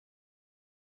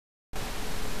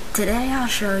Today I'll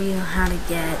show you how to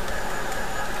get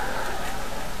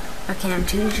a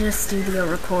Camtasia Studio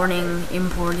recording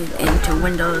imported into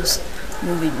Windows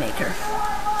Movie Maker.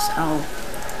 So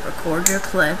record your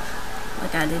clip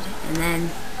like I did and then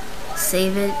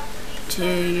save it to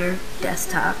your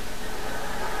desktop.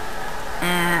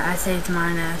 I saved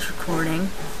mine as recording.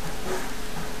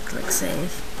 Click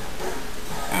save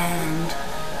and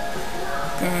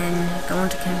then go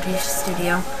into Camtasia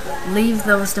Studio, leave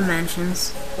those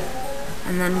dimensions,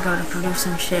 and then go to produce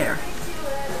and share.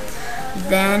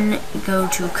 Then go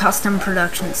to custom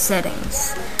production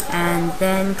settings and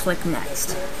then click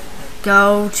next.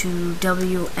 Go to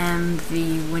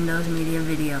WMV Windows Media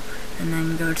Video and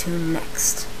then go to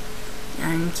next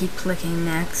and keep clicking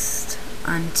next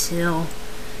until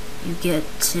you get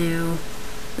to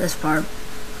this part,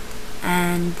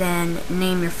 and then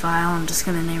name your file. I'm just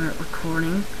going to name it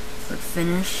recording. Click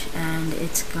finish and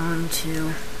it's going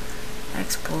to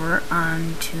export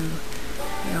onto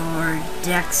your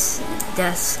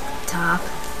desktop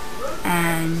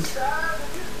and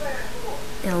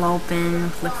it'll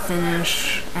open. Click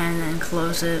finish and then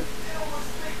close it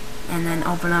and then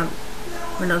open up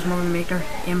Windows Movie Maker,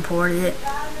 import it,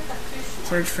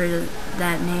 search for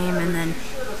that name and then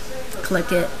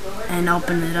click it and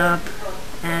open it up,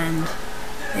 and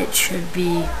it should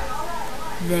be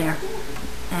there.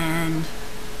 And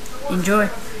enjoy.